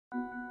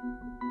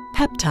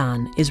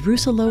Peptan is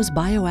Rousselot's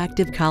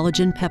bioactive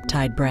collagen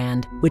peptide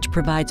brand, which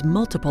provides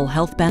multiple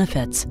health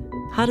benefits.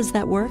 How does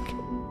that work?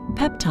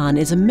 Peptan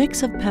is a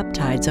mix of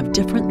peptides of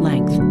different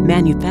length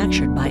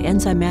manufactured by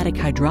enzymatic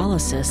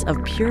hydrolysis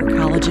of pure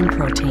collagen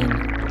protein.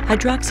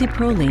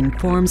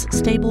 Hydroxyproline forms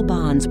stable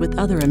bonds with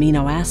other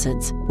amino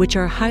acids, which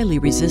are highly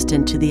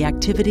resistant to the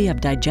activity of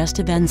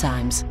digestive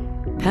enzymes.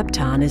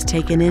 Peptan is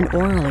taken in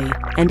orally,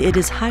 and it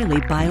is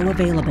highly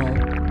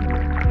bioavailable.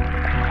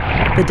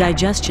 The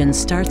digestion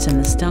starts in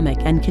the stomach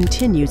and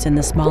continues in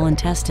the small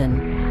intestine.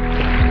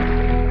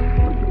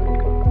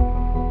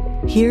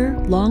 Here,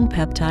 long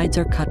peptides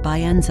are cut by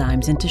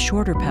enzymes into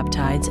shorter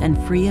peptides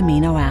and free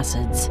amino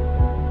acids.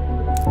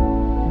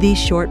 These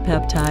short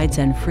peptides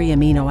and free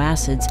amino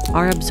acids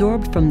are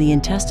absorbed from the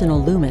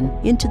intestinal lumen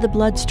into the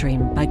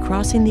bloodstream by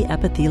crossing the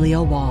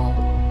epithelial wall.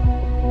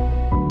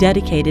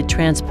 Dedicated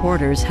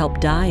transporters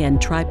help di- and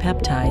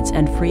tripeptides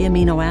and free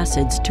amino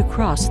acids to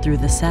cross through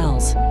the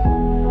cells.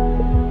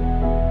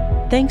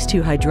 Thanks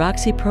to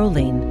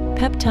hydroxyproline,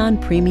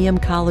 Peptan premium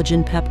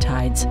collagen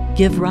peptides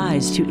give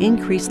rise to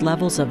increased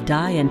levels of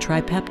di- and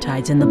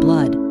tripeptides in the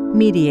blood,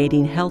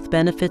 mediating health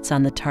benefits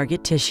on the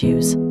target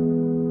tissues.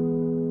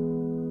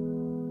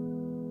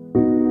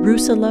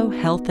 Rousselot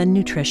Health and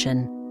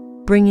Nutrition,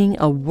 bringing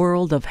a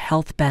world of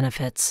health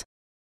benefits.